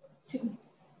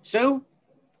 Sue?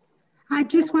 I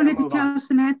just wanted to tell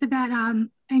Samantha that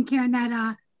and Karen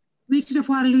that Region of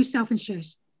Waterloo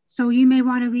self-insures. So you may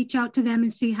want to reach out to them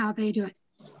and see how they do it.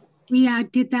 We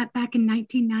did that back in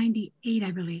 1998,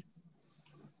 I believe.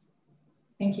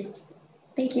 Thank you.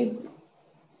 Thank you.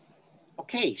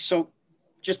 Okay, so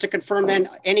just to confirm then,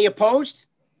 any opposed?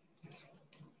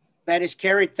 That is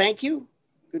carried, thank you.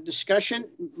 Good discussion.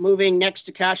 Moving next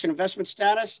to cash and investment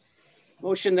status.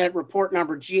 Motion that report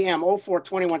number GM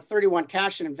 042131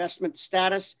 cash and investment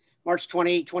status, March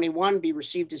 28, 21 be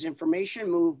received as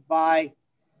information. Moved by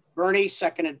Bernie,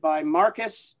 seconded by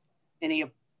Marcus. Any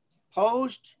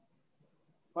opposed?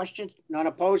 Questions? None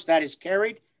opposed. That is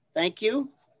carried. Thank you.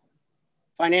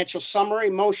 Financial summary.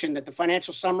 Motion that the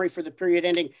financial summary for the period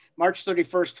ending March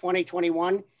 31st,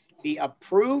 2021 be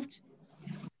approved.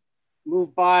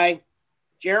 Moved by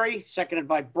Jerry, seconded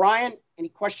by Brian. Any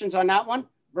questions on that one?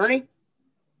 Bernie?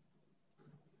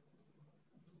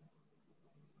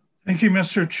 Thank you,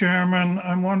 Mr. Chairman.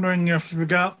 I'm wondering if you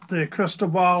got the crystal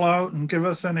ball out and give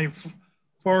us any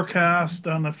forecast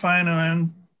on the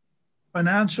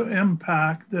financial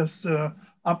impact this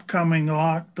upcoming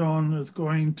lockdown is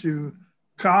going to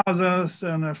cause us,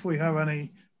 and if we have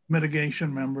any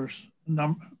mitigation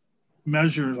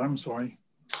measures, I'm sorry.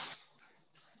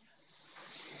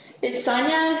 Is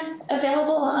Sonia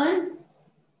available on?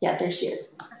 Yeah, there she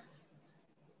is.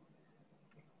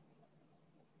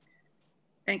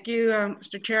 Thank you,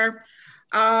 Mr. Chair.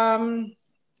 Things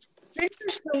are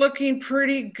still looking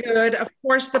pretty good. Of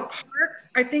course, the parks,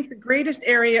 I think the greatest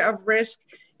area of risk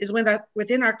is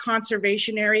within our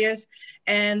conservation areas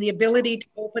and the ability to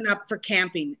open up for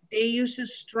camping. Day use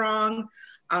is strong,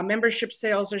 membership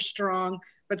sales are strong,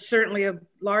 but certainly a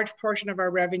large portion of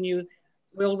our revenue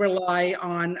will rely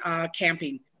on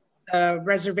camping.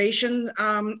 Reservation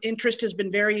interest has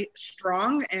been very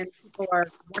strong and people want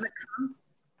to come.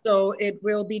 So it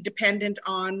will be dependent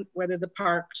on whether the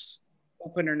parks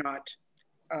open or not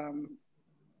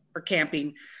for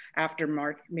camping after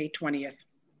May 20th.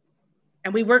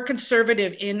 And we were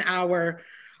conservative in our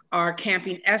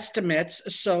camping estimates.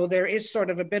 So there is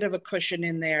sort of a bit of a cushion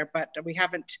in there, but we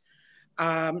haven't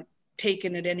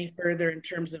taken it any further in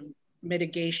terms of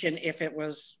mitigation if it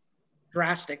was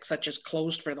drastic, such as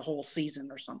closed for the whole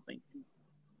season or something.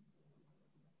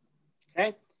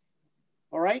 Okay.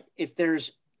 All right.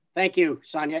 Thank you,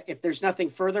 Sonia. If there's nothing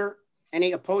further,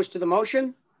 any opposed to the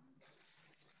motion?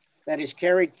 That is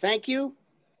carried. Thank you.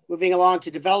 Moving along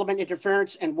to development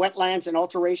interference and wetlands and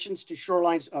alterations to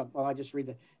shorelines. Oh, well, I just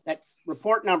read that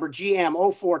report number GM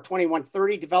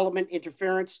 04-2130, development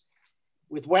interference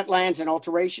with wetlands and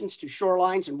alterations to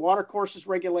shorelines and watercourses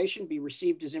regulation be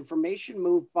received as information.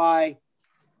 Moved by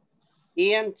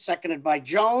Ian, seconded by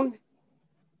Joan.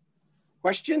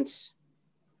 Questions?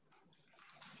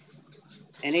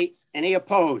 Any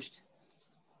opposed?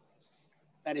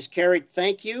 That is carried.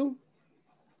 Thank you.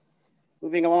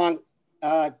 Moving along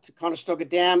to Conestoga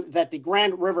Dam, that the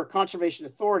Grand River Conservation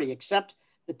Authority accept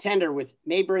the tender with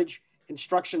Maybridge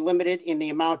Construction Limited in the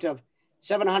amount of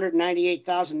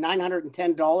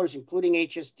 $798,910, including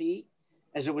HST,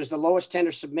 as it was the lowest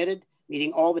tender submitted,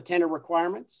 meeting all the tender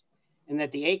requirements, and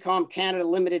that the AECOM Canada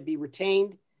Limited be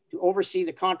retained to oversee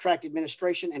the contract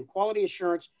administration and quality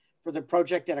assurance for the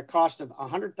project at a cost of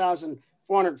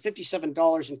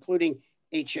 $100,457, including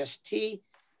HST.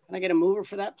 Can I get a mover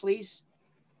for that, please?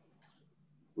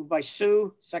 Moved by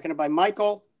Sue, seconded by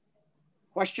Michael.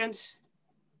 Questions?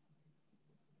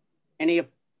 Any?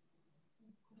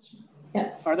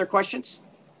 Yeah. Are there questions?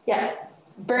 Yeah.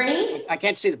 Bernie? I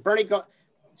can't see that. Bernie, go.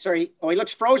 Sorry. Oh, he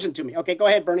looks frozen to me. Okay, go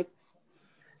ahead, Bernie.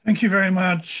 Thank you very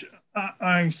much.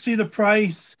 I see the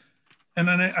price, and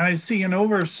then I see an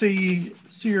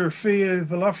overseer fee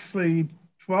of roughly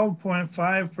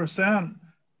 12.5%.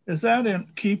 Is that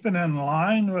keeping in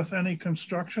line with any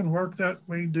construction work that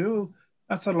we do?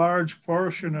 That's a large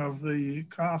portion of the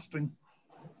costing.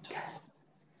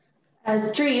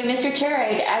 Through you, Mr. Chair,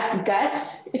 I'd ask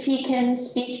Gus if he can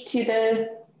speak to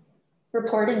the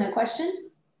report in the question.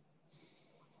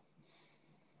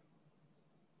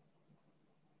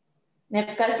 And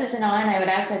if Gus isn't on, I would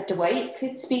ask that Dwight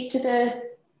could speak to the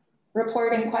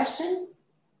report in question.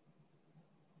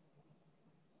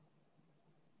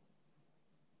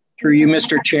 Through you,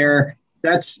 Mr. Chair,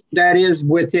 that is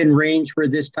within range for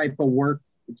this type of work.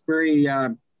 It's very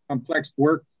complex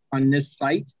work on this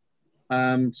site.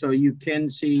 So you can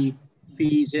see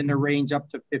fees in the range up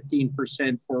to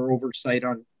 15% for oversight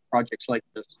on projects like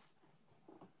this.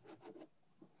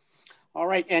 All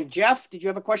right, and Jeff, did you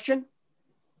have a question?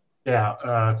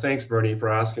 Yeah, thanks, Bernie, for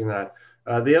asking that.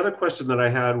 The other question that I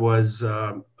had was,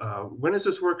 when is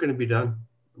this work going to be done,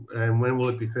 and when will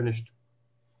it be finished?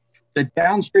 The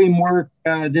downstream work,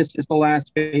 this is the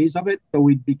last phase of it. So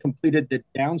we'd be completed the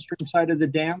downstream side of the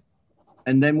dam.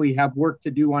 And then we have work to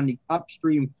do on the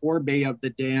upstream forebay of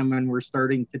the dam. And we're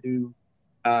starting to do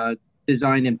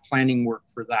design and planning work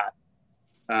for that.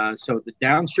 So the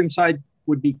downstream side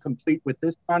would be complete with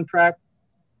this contract.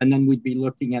 And then we'd be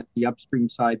looking at the upstream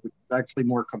side, which is actually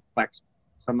more complex.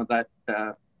 Some of that,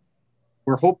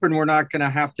 we're hoping we're not going to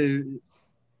have to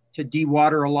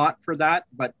de-water a lot for that,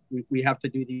 but we have to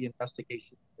do the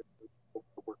investigation.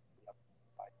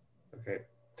 Okay.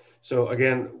 So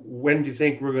again, when do you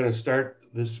think we're going to start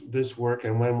this work,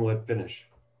 and when will it finish?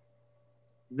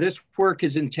 This work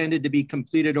is intended to be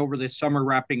completed over the summer,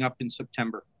 wrapping up in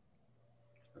September.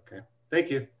 Okay. Thank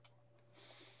you.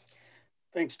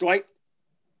 Thanks, Dwight.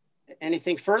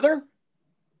 Anything further?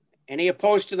 Any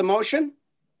opposed to the motion?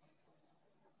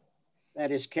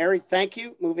 That is carried. Thank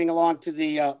you. Moving along to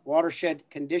the watershed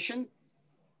condition.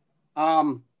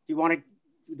 Do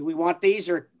we want these,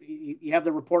 or you have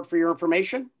the report for your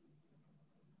information?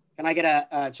 Can I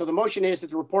get so the motion is that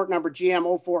the report number GM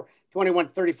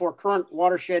 04-2134, current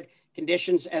watershed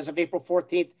conditions as of April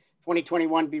 14th,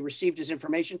 2021 be received as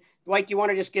information. Dwight, do you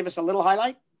want to just give us a little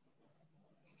highlight?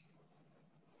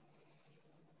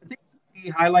 I think the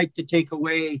highlight to take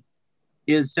away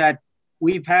is that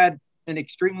we've had an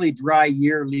extremely dry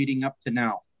year leading up to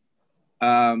now.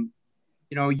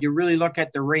 You know, you really look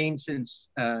at the rain since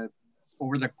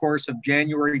over the course of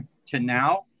January to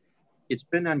now, it's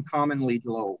been uncommonly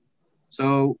low.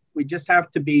 So we just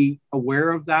have to be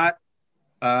aware of that.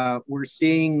 We're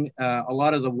seeing a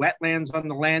lot of the wetlands on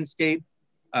the landscape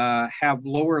have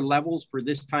lower levels for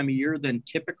this time of year than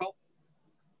typical.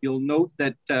 You'll note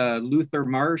that Luther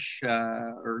Marsh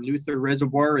or Luther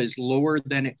Reservoir is lower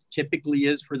than it typically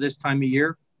is for this time of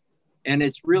year. And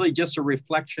it's really just a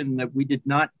reflection that we did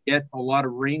not get a lot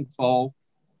of rainfall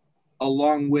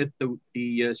along with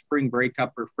the spring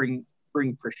breakup or spring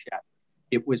freshet.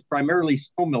 It was primarily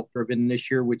snowmelt driven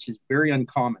this year, which is very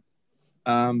uncommon.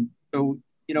 So,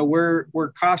 you know,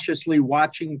 we're cautiously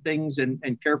watching things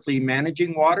and carefully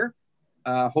managing water.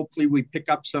 Hopefully we pick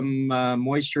up some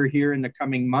moisture here in the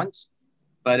coming months,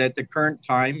 but at the current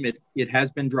time, it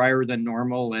has been drier than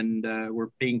normal, and we're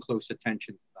paying close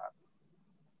attention to that.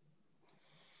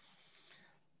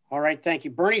 All right, thank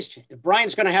you.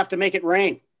 Brian's gonna have to make it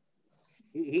rain.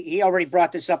 He already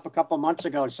brought this up a couple months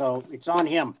ago, so it's on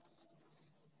him.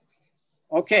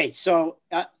 Okay, so,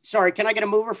 sorry, can I get a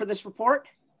mover for this report?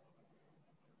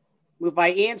 Moved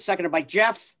by Ian, seconded by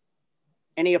Jeff.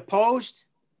 Any opposed?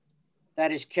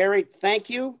 That is carried. Thank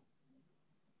you.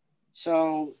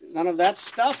 So none of that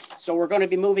stuff. So we're going to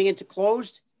be moving into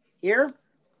closed here.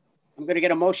 I'm going to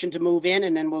get a motion to move in,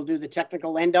 and then we'll do the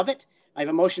technical end of it. I have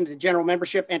a motion to the general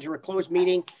membership enter a closed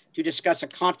meeting to discuss a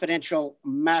confidential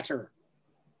matter.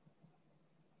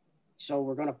 So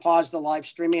we're going to pause the live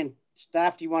streaming.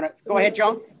 Staff, do you want to go ahead,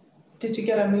 Joan? Did you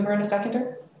get a mover and a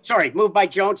seconder? Sorry, moved by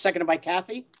Joan, seconded by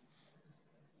Kathy.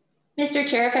 Mr.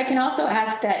 Chair, if I can also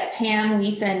ask that Pam,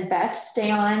 Lisa, and Beth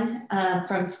stay on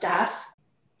from staff.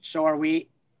 So are we?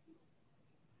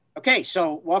 Okay,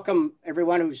 so welcome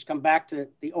everyone who's come back to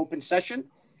the open session.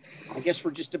 I guess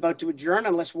we're just about to adjourn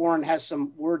unless Warren has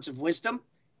some words of wisdom.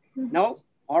 No?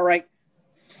 All right.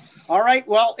 All right,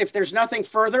 well, if there's nothing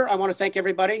further, I want to thank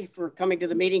everybody for coming to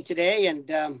the meeting today,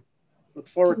 and look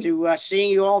forward to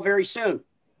seeing you all very soon.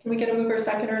 Can we get a mover,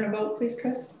 seconder, and a vote, please,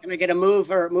 Chris? Can we get a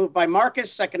moved by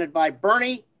Marcus, seconded by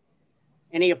Bernie?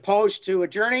 Any opposed to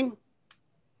adjourning?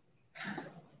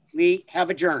 We have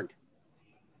adjourned.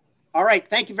 All right,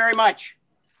 thank you very much.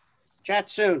 Chat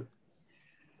soon.